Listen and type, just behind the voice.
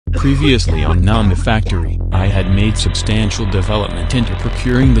Previously on Nomifactory, I had made substantial development into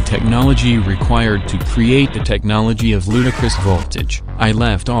procuring the technology required to create the technology of ludicrous voltage. I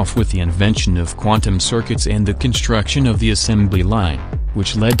left off with the invention of quantum circuits and the construction of the assembly line,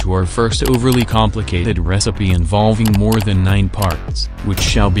 which led to our first overly complicated recipe involving more than 9 parts, which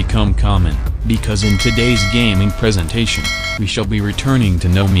shall become common, because in today's gaming presentation, we shall be returning to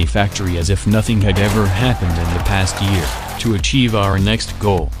Nomifactory as if nothing had ever happened in the past year, to achieve our next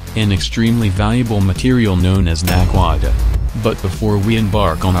goal, an extremely valuable material known as Naquadah. But before we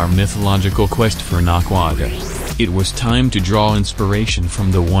embark on our mythological quest for Naquadah, it was time to draw inspiration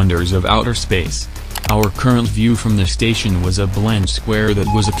from the wonders of outer space. Our current view from the station was a bland square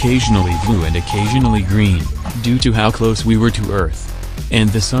that was occasionally blue and occasionally green, due to how close we were to Earth. And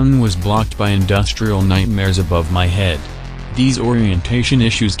the sun was blocked by industrial nightmares above my head. These orientation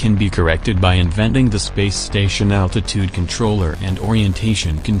issues can be corrected by inventing the Space Station Altitude Controller and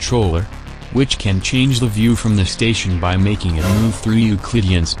Orientation Controller, which can change the view from the station by making it move through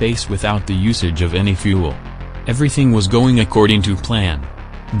Euclidean space without the usage of any fuel. Everything was going according to plan.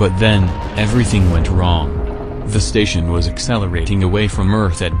 But then, everything went wrong. The station was accelerating away from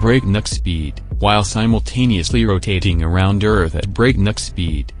Earth at breakneck speed, while simultaneously rotating around Earth at breakneck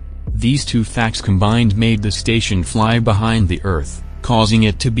speed. These two facts combined made the station fly behind the Earth, causing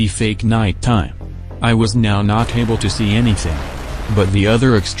it to be fake nighttime. I was now not able to see anything. But the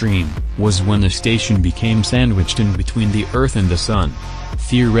other extreme was when the station became sandwiched in between the Earth and the Sun.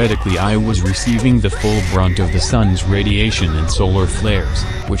 Theoretically, I was receiving the full brunt of the Sun's radiation and solar flares,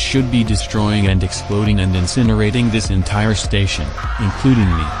 which should be destroying and exploding and incinerating this entire station, including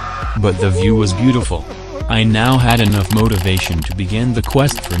me. But the view was beautiful. I now had enough motivation to begin the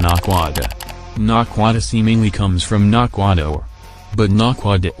quest for Naquadah. Naquadah seemingly comes from Naquadah ore. But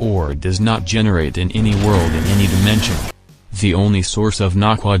Naquadah ore does not generate in any world in any dimension. The only source of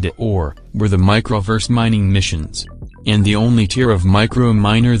Naquadah ore were the microverse mining missions. And the only tier of micro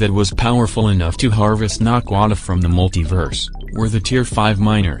miner that was powerful enough to harvest Naquadah from the multiverse were the tier 5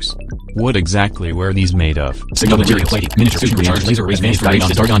 miners. What exactly were these made of? Signal material plating, miniature fusion recharge, laser arrays manufactured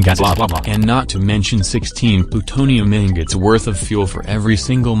on argon gas, blah blah blah. And not to mention 16 plutonium ingots worth of fuel for every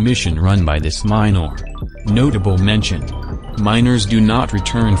single mission run by this miner. Notable mention: miners do not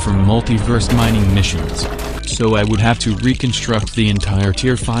return from multiverse mining missions. So I would have to reconstruct the entire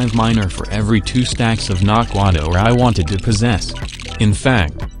tier 5 miner for every 2 stacks of Naquadah ore I wanted to possess. In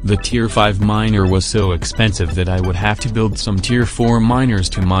fact, the tier 5 miner was so expensive that I would have to build some tier 4 miners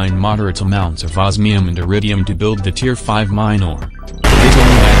to mine moderate amounts of osmium and iridium to build the tier 5 miner. This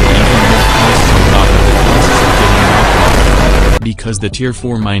only added even more costs on top of the costs of getting Naquadah, because the tier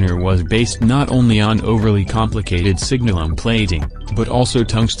 4 miner was based not only on overly complicated signalum plating, but also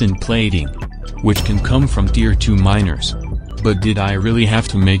tungsten plating, which can come from tier 2 miners. But did I really have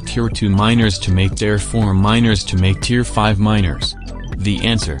to make tier 2 miners to make tier 4 miners to make tier 5 miners? The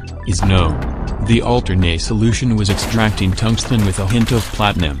answer is no. The alternate solution was extracting tungsten with a hint of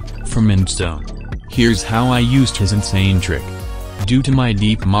platinum from endstone. Here's how I used his insane trick. Due to my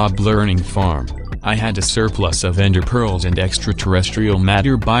deep mob learning farm, I had a surplus of ender pearls and extraterrestrial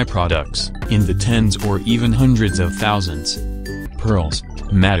matter byproducts, in the tens or even hundreds of thousands. Pearls,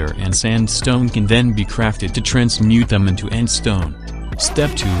 matter and sandstone can then be crafted to transmute them into endstone.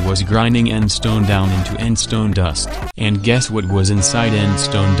 Step 2 was grinding endstone down into endstone dust. And guess what was inside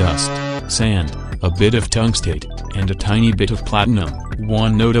endstone dust? Sand, a bit of tungstate, and a tiny bit of platinum.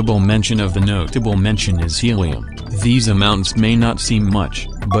 One notable mention of the notable mention is helium. These amounts may not seem much,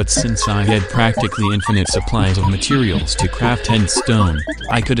 but since I had practically infinite supplies of materials to craft endstone,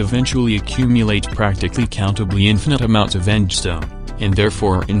 I could eventually accumulate practically countably infinite amounts of endstone, and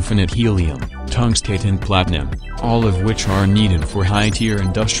therefore infinite helium, tungstate and platinum, all of which are needed for high-tier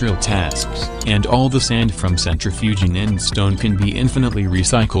industrial tasks. And all the sand from centrifuging endstone can be infinitely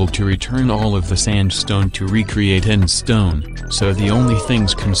recycled to return all of the sandstone to recreate endstone, so the only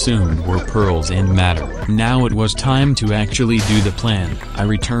things consumed were pearls and matter. Now it was time to actually do the plan. I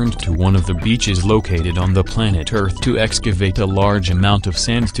returned to one of the beaches located on the planet Earth to excavate a large amount of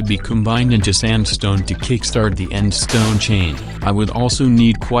sand to be combined into sandstone to kickstart the endstone chain. I would also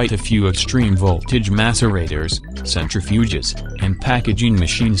need quite a few extreme voltage macerators, centrifuges, and packaging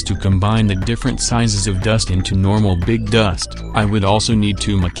machines to combine the different sizes of dust into normal big dust. I would also need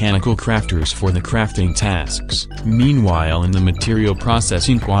 2 mechanical crafters for the crafting tasks. Meanwhile, in the material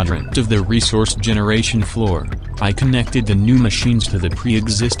processing quadrant of the resource generation floor, I connected the new machines to the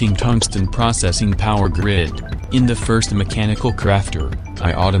pre-existing tungsten processing power grid. In the first mechanical crafter,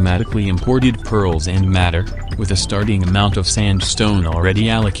 I automatically imported pearls and matter, with a starting amount of sandstone already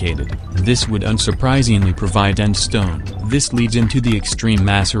allocated. This would unsurprisingly provide endstone. This leads into the extreme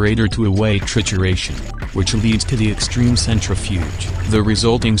macerator to await trituration, which leads to the extreme centrifuge. The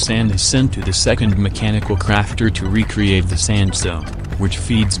resulting sand is sent to the second mechanical crafter to recreate the sandstone, which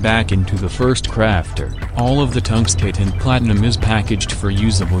feeds back into the first crafter. All of the tungstate and platinum is packaged for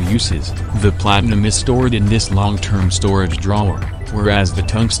usable uses. The platinum is stored in this long-term storage drawer, whereas the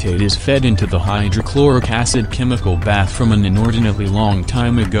tungstate is fed into the hydrochloric acid chemical bath from an inordinately long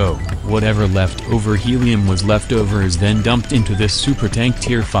time ago. Whatever leftover helium was left over is then dumped into this super tank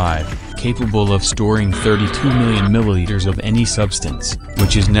tier 5, capable of storing 32 million milliliters of any substance,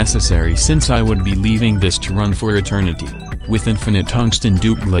 which is necessary since I would be leaving this to run for eternity. With infinite tungsten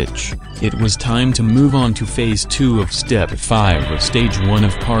dupe glitch, it was time to move on to phase 2 of step 5 of stage 1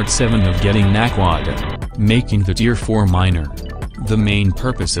 of part 7 of getting Nakwada, making the tier 4 miner. The main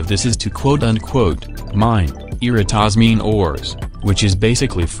purpose of this is to quote-unquote, mine, iritasmine ores, which is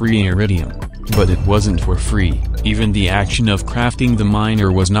basically free iridium. But it wasn't for free. Even the action of crafting the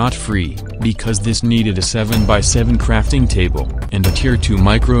miner was not free, because this needed a 7x7 crafting table, and a tier 2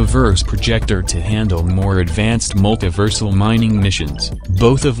 microverse projector to handle more advanced multiversal mining missions,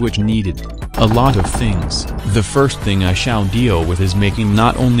 both of which needed a lot of things. The first thing I shall deal with is making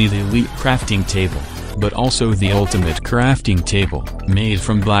not only the elite crafting table, but also the ultimate crafting table, made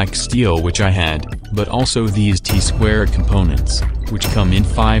from black steel which I had, but also these T-square components, which come in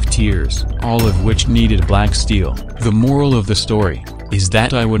 5 tiers, all of which needed black steel. The moral of the story is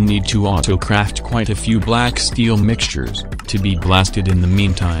that I would need to auto-craft quite a few black steel mixtures, to be blasted in the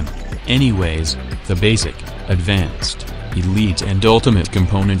meantime. Anyways, the basic, advanced, elite and ultimate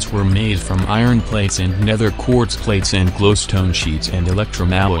components were made from iron plates and nether quartz plates and glowstone sheets and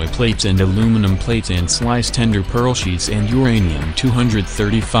electrum alloy plates and aluminum plates and sliced ender pearl sheets and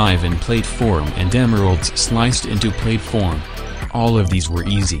uranium-235 in plate form and emeralds sliced into plate form. All of these were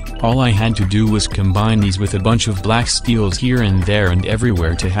easy. All I had to do was combine these with a bunch of black steels here and there and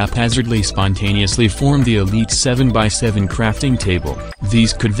everywhere to haphazardly spontaneously form the elite 7x7 crafting table.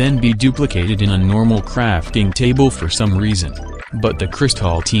 These could then be duplicated in a normal crafting table for some reason. But the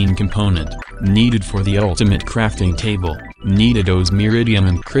crystalline component, needed for the ultimate crafting table, needed osmiridium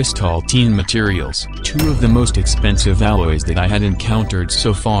and crystalline materials, 2 of the most expensive alloys that I had encountered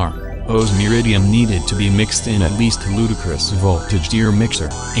so far. Osmiridium needed to be mixed in at least ludicrous voltage tier mixer,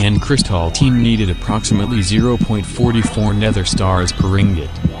 and crystalline needed approximately 0.44 nether stars per ringgit.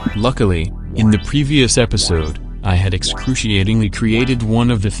 Luckily, in the previous episode, I had excruciatingly created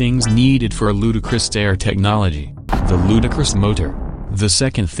one of the things needed for a ludicrous stair technology, the ludicrous motor. The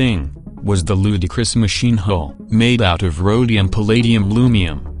second thing was the ludicrous machine hull, made out of rhodium palladium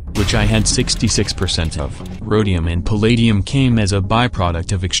lumium, which I had 66% of. Rhodium and palladium came as a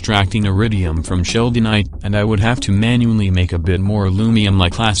byproduct of extracting iridium from sheldonite, and I would have to manually make a bit more lumium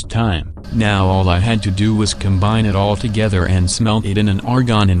like last time. Now all I had to do was combine it all together and smelt it in an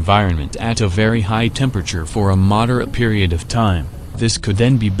argon environment at a very high temperature for a moderate period of time. This could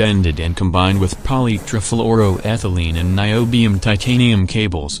then be bended and combined with polytrifluoroethylene and niobium titanium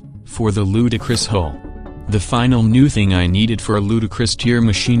cables, for the ludicrous hull. The final new thing I needed for a ludicrous tier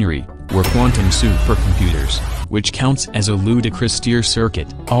machinery were quantum supercomputers, which counts as a ludicrous tier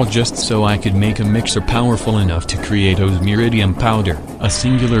circuit, all just so I could make a mixer powerful enough to create osmiridium powder, a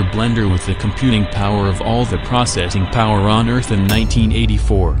singular blender with the computing power of all the processing power on Earth in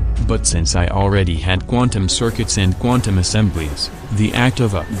 1984. But since I already had quantum circuits and quantum assemblies, the act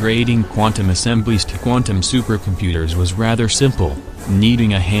of upgrading quantum assemblies to quantum supercomputers was rather simple,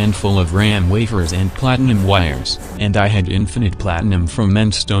 needing a handful of RAM wafers and platinum wires, and I had infinite platinum from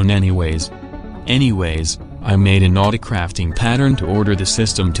endstone anyways. I made an auto-crafting pattern to order the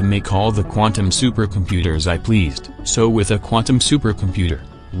system to make all the quantum supercomputers I pleased. So with a quantum supercomputer,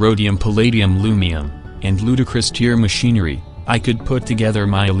 rhodium palladium lumium, and ludicrous tier machinery, I could put together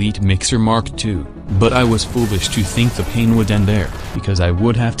my Elite Mixer Mark II, but I was foolish to think the pain would end there, because I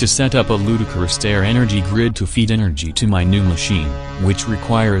would have to set up a ludicrous tier energy grid to feed energy to my new machine, which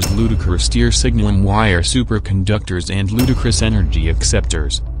requires ludicrous tier signalum wire superconductors and ludicrous energy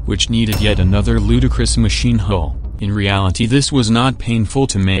acceptors, which needed yet another ludicrous machine hull. In reality this was not painful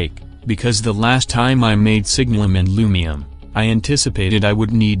to make, because the last time I made signalum and lumium, I anticipated I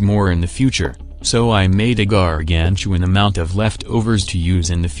would need more in the future. So I made a gargantuan amount of leftovers to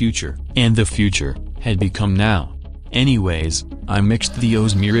use in the future, and the future had become now. Anyways, I mixed the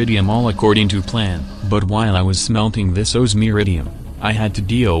osmiridium all according to plan, but while I was smelting this osmiridium, I had to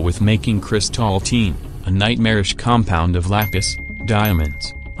deal with making crystalline, a nightmarish compound of lapis,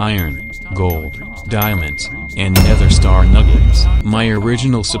 diamonds, iron, gold, diamonds, and nether star nuggets. My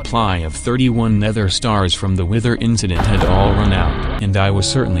original supply of 31 nether stars from the Wither incident had all run out, and I was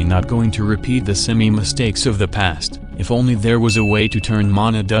certainly not going to repeat the mistakes of the past. If only there was a way to turn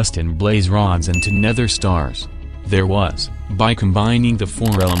mana dust and blaze rods into nether stars. There was. By combining the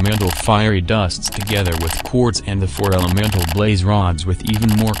 4 elemental fiery dusts together with quartz and the 4 elemental blaze rods with even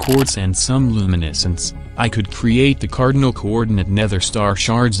more quartz and some luminescence, I could create the cardinal coordinate nether star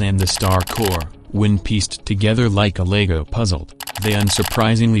shards and the star core. When pieced together like a Lego puzzle, they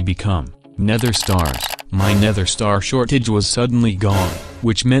unsurprisingly become nether stars. My nether star shortage was suddenly gone,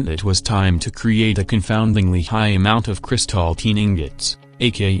 which meant it was time to create a confoundingly high amount of crystalline ingots,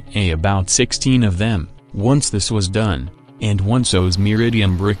 aka about 16 of them. Once this was done, and once those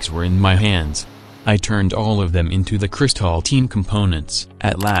meridian bricks were in my hands, I turned all of them into the crystalline components.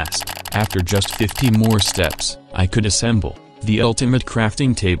 At last, after just 50 more steps, I could assemble the ultimate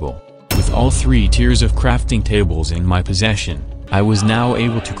crafting table. With all 3 tiers of crafting tables in my possession, I was now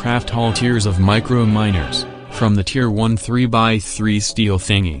able to craft all tiers of micro miners, from the tier 1 3x3 steel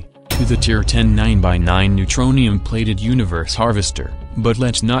thingy, to the tier 10 9x9 neutronium plated universe harvester. But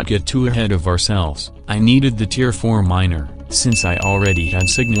let's not get too ahead of ourselves. I needed the tier 4 miner, since I already had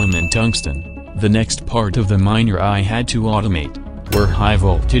signalum and tungsten. The next part of the miner I had to automate were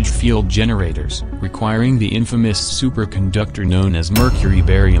high-voltage field generators, requiring the infamous superconductor known as mercury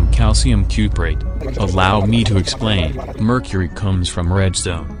barium calcium cuprate. Allow me to explain. Mercury comes from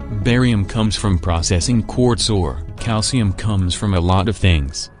redstone, barium comes from processing quartz ore, calcium comes from a lot of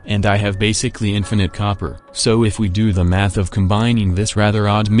things, and I have basically infinite copper. So if we do the math of combining this rather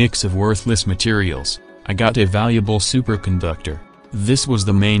odd mix of worthless materials, I got a valuable superconductor. This was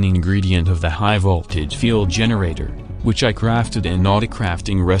the main ingredient of the high-voltage field generator, which I crafted an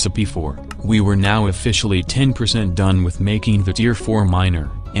auto-crafting recipe for. We were now officially 10% done with making the tier 4 miner,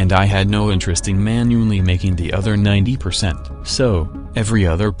 and I had no interest in manually making the other 90%. So, every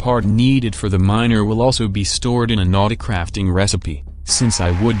other part needed for the miner will also be stored in an auto-crafting recipe, since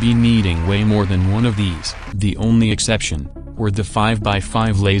I would be needing way more than one of these. The only exception were the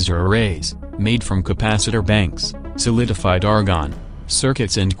 5x5 laser arrays, made from capacitor banks, solidified argon,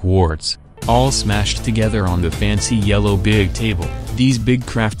 circuits and quartz, all smashed together on the fancy yellow big table. These big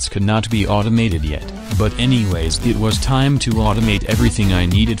crafts could not be automated yet, but anyways it was time to automate everything I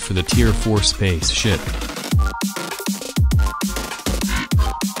needed for the tier 4 spaceship.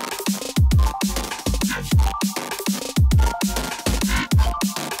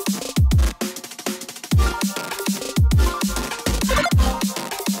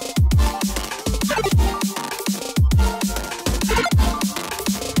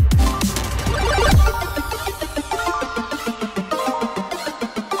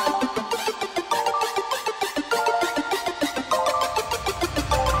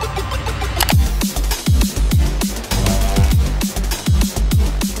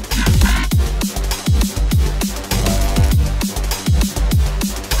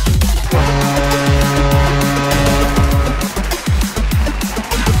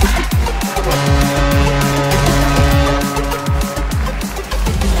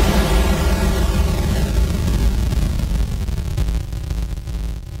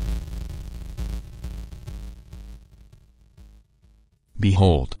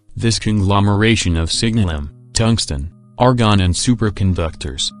 Behold, this conglomeration of signalum, tungsten, argon and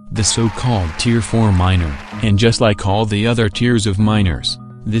superconductors, the so-called tier 4 miner. And just like all the other tiers of miners,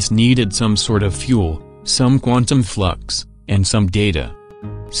 this needed some sort of fuel, some quantum flux, and some data.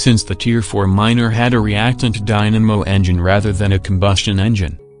 Since the tier 4 miner had a reactant dynamo engine rather than a combustion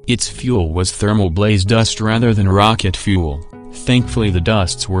engine, its fuel was thermal blaze dust rather than rocket fuel. Thankfully the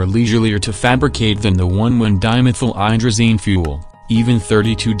dusts were leisurier to fabricate than the 1,1-dimethyl hydrazine fuel. Even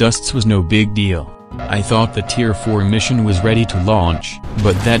 32 dusts was no big deal. I thought the tier 4 mission was ready to launch,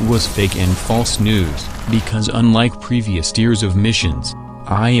 but that was fake and false news, because unlike previous tiers of missions,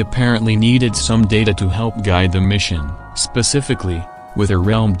 I apparently needed some data to help guide the mission, specifically, with a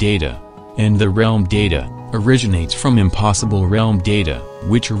realm data. And the realm data originates from impossible realm data,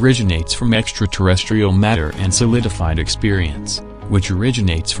 which originates from extraterrestrial matter, and solidified experience, which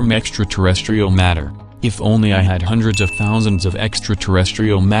originates from extraterrestrial matter. If only I had hundreds of thousands of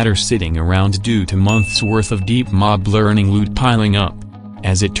extraterrestrial matter sitting around due to months worth of deep mob learning loot piling up.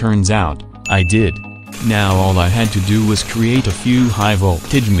 As it turns out, I did. Now all I had to do was create a few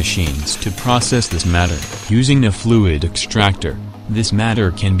high-voltage machines to process this matter. Using a fluid extractor, this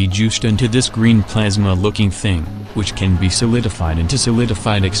matter can be juiced into this green plasma-looking thing, which can be solidified into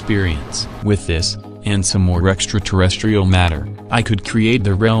solidified experience. With this, and some more extraterrestrial matter, I could create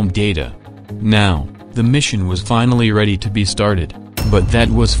the realm data. Now, the mission was finally ready to be started. But that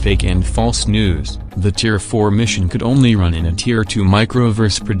was fake and false news. The Tier 4 mission could only run in a Tier 2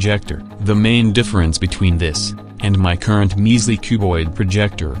 microverse projector. The main difference between this and my current measly cuboid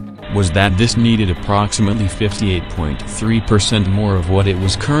projector was that this needed approximately 58.3% more of what it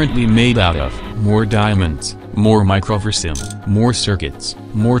was currently made out of. More diamonds, more microversim, more circuits,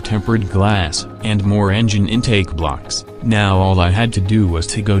 more tempered glass, and more engine intake blocks. Now all I had to do was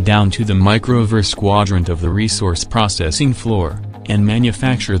to go down to the microverse quadrant of the resource processing floor and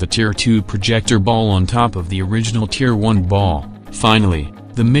manufacture the Tier 2 projector ball on top of the original Tier 1 ball. Finally,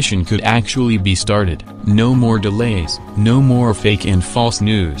 the mission could actually be started. No more delays, no more fake and false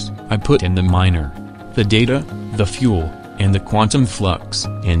news. I put in the miner, the data, the fuel, and the quantum flux.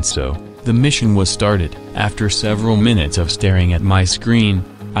 And so, the mission was started. After several minutes of staring at my screen,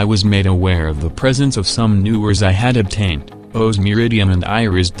 I was made aware of the presence of some new ores I had obtained. Osmiridium and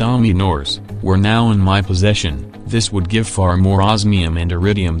iris dominant ores were now in my possession. This would give far more osmium and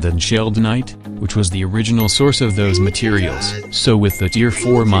iridium than sheldonite, which was the original source of those materials. So with the Tier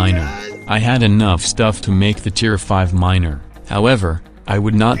 4 miner, I had enough stuff to make the Tier 5 miner. However, I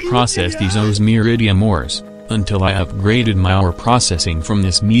would not process these osmiridium ores until I upgraded my ore processing from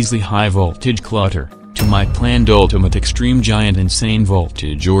this measly high voltage clutter to my planned ultimate extreme giant insane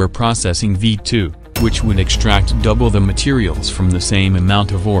voltage ore processing V2, which would extract double the materials from the same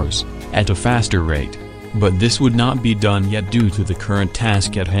amount of ores at a faster rate. But this would not be done yet due to the current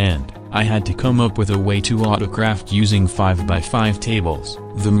task at hand. I had to come up with a way to autocraft using 5x5 tables.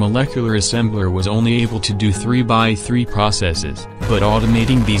 The molecular assembler was only able to do 3x3 processes, but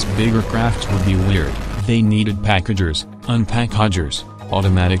automating these bigger crafts would be weird. They needed packagers, unpackagers,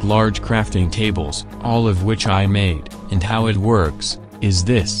 automatic large crafting tables, all of which I made. And how it works is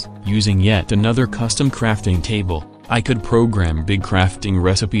this: using yet another custom crafting table, I could program big crafting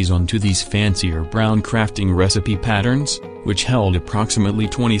recipes onto these fancier brown crafting recipe patterns, which held approximately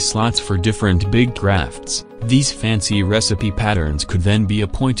 20 slots for different big crafts. These fancy recipe patterns could then be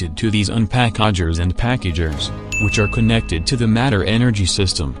appointed to these unpackagers and packagers, which are connected to the matter energy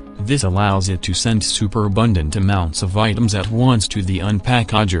system. This allows it to send superabundant amounts of items at once to the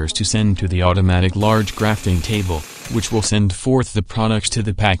unpackagers to send to the automatic large crafting table, which will send forth the products to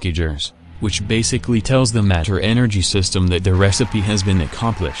the packagers, which basically tells the matter energy system that the recipe has been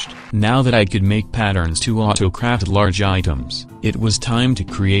accomplished. Now that I could make patterns to auto-craft large items, it was time to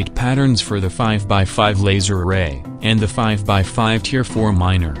create patterns for the 5x5 laser array and the 5x5 Tier 4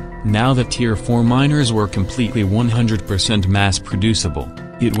 miner. Now that Tier 4 miners were completely 100% mass producible,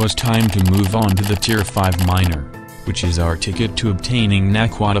 it was time to move on to the Tier 5 miner, which is our ticket to obtaining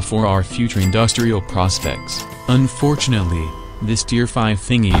Naquata for our future industrial prospects. Unfortunately, this Tier 5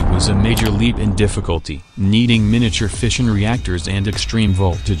 thingy was a major leap in difficulty, needing miniature fission reactors and extreme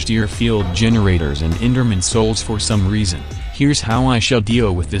voltage Tier field generators and Enderman souls for some reason. Here's how I shall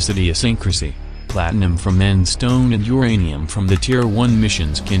deal with this idiosyncrasy. Platinum from Endstone and uranium from the Tier 1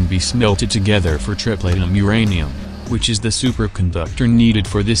 missions can be smelted together for triplatinum uranium, which is the superconductor needed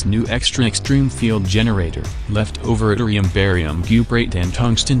for this new extra extreme field generator. Leftover yttrium, barium, cuprate and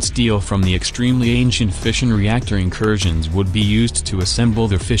tungsten steel from the extremely ancient fission reactor incursions would be used to assemble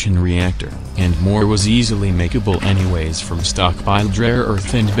the fission reactor, and more was easily makeable anyways from stockpiled rare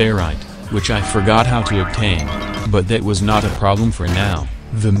earth and barite, which I forgot how to obtain, but that was not a problem for now.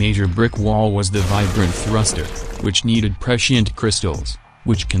 The major brick wall was the vibrant thruster, which needed prescient crystals,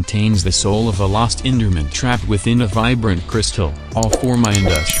 which contains the soul of a lost Enderman trapped within a vibrant crystal, all for my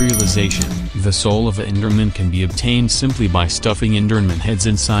industrialization. The soul of an Enderman can be obtained simply by stuffing Enderman heads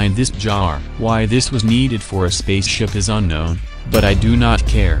inside this jar. Why this was needed for a spaceship is unknown, but I do not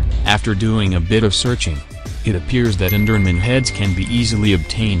care. After doing a bit of searching, it appears that Enderman heads can be easily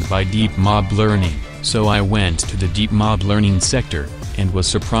obtained by deep mob learning, so I went to the deep mob learning sector, and was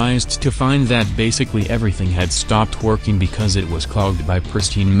surprised to find that basically everything had stopped working because it was clogged by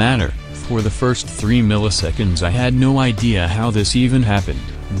pristine matter. For the first 3 milliseconds I had no idea how this even happened,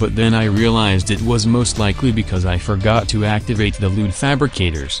 but then I realized it was most likely because I forgot to activate the loot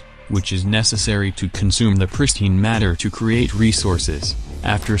fabricators, which is necessary to consume the pristine matter to create resources.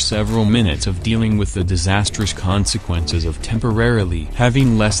 After several minutes of dealing with the disastrous consequences of temporarily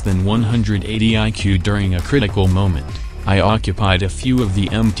having less than 180 IQ during a critical moment, I occupied a few of the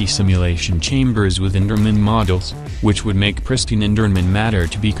empty simulation chambers with Enderman models, which would make pristine Enderman matter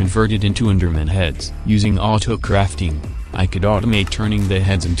to be converted into Enderman heads. Using auto-crafting, I could automate turning the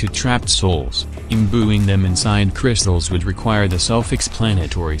heads into trapped souls. Imbuing them inside crystals would require the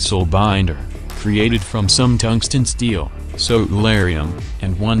self-explanatory soul binder, created from some tungsten steel, soularium,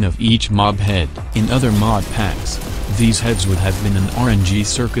 and one of each mob head. In other mod packs, these heads would have been an RNG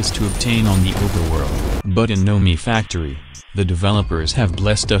circus to obtain on the overworld. But in Nomifactory, the developers have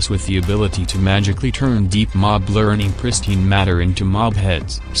blessed us with the ability to magically turn deep mob learning pristine matter into mob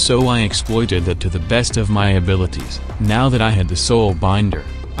heads. So I exploited that to the best of my abilities. Now that I had the soul binder,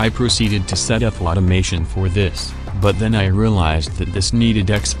 I proceeded to set up automation for this, but then I realized that this needed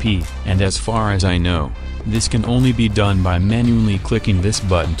XP, and as far as I know, this can only be done by manually clicking this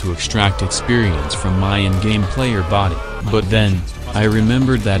button to extract experience from my in-game player body. But then, I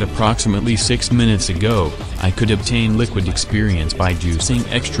remembered that approximately 6 minutes ago, I could obtain liquid experience by juicing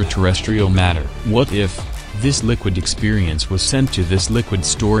extraterrestrial matter. What if this liquid experience was sent to this liquid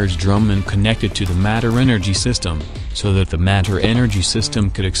storage drum and connected to the matter energy system, so that the matter energy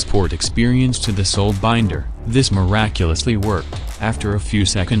system could export experience to the soul binder? This miraculously worked, after a few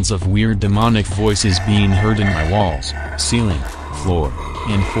seconds of weird demonic voices being heard in my walls, ceiling, floor,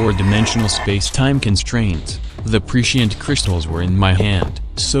 and 4-dimensional space-time constraints. The prescient crystals were in my hand,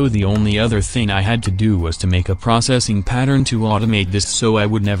 so the only other thing I had to do was to make a processing pattern to automate this so I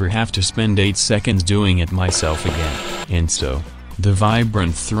would never have to spend 8 seconds doing it myself again. And so, the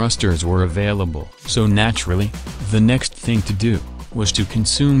vibrant thrusters were available. So naturally, the next thing to do was to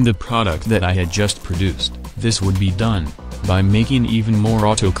consume the product that I had just produced. This would be done by making even more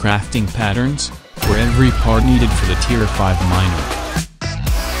auto-crafting patterns for every part needed for the Tier 5 miner.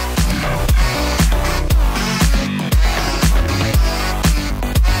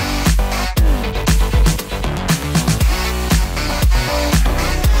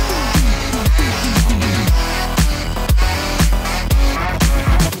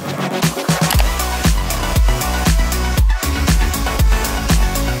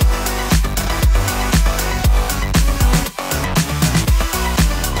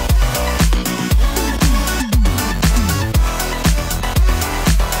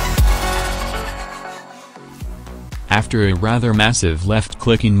 After a rather massive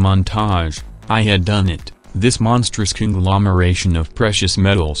left-clicking montage, I had done it. This monstrous conglomeration of precious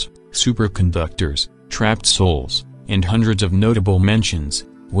metals, superconductors, trapped souls, and hundreds of notable mentions,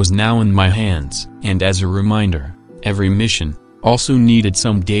 was now in my hands. And as a reminder, every mission also needed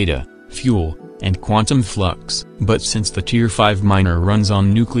some data, fuel, and quantum flux. But since the Tier 5 miner runs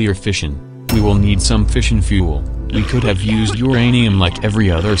on nuclear fission, we will need some fission fuel. We could have used uranium like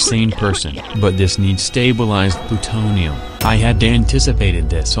every other sane person, but this needs stabilized plutonium. I had anticipated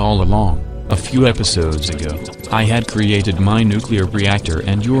this all along. A few episodes ago, I had created my nuclear reactor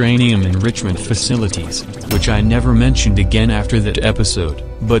and uranium enrichment facilities, which I never mentioned again after that episode,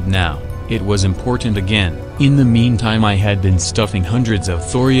 but now, it was important again. In the meantime, I had been stuffing hundreds of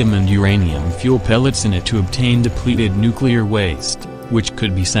thorium and uranium fuel pellets in it to obtain depleted nuclear waste, which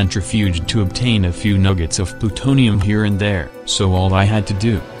could be centrifuged to obtain a few nuggets of plutonium here and there. So all I had to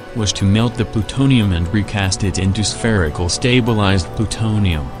do was to melt the plutonium and recast it into spherical stabilized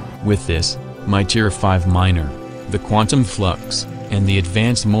plutonium. With this, my Tier 5 miner, the quantum flux, and the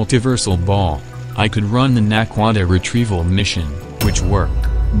advanced multiversal ball, I could run the Naquadah retrieval mission, which worked.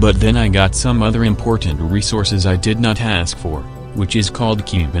 But then I got some other important resources I did not ask for, which is called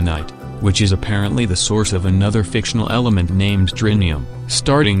Cubanite, which is apparently the source of another fictional element named trinium.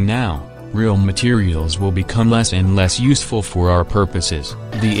 Starting now, real materials will become less and less useful for our purposes.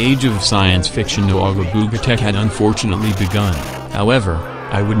 The age of science fiction Ouagabuga tech had unfortunately begun. However,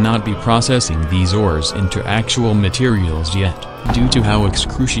 I would not be processing these ores into actual materials yet, due to how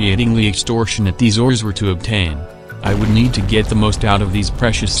excruciatingly extortionate these ores were to obtain. I would need to get the most out of these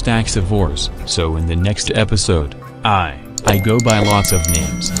precious stacks of ores. So in the next episode, I go by lots of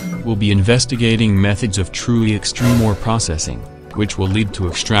names, will be investigating methods of truly extreme ore processing, which will lead to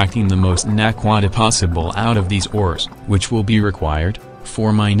extracting the most Naquadah possible out of these ores, which will be required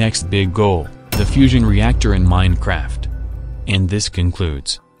for my next big goal, the fusion reactor in Minecraft. And this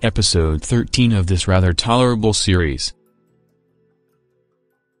concludes episode 13 of this rather tolerable series.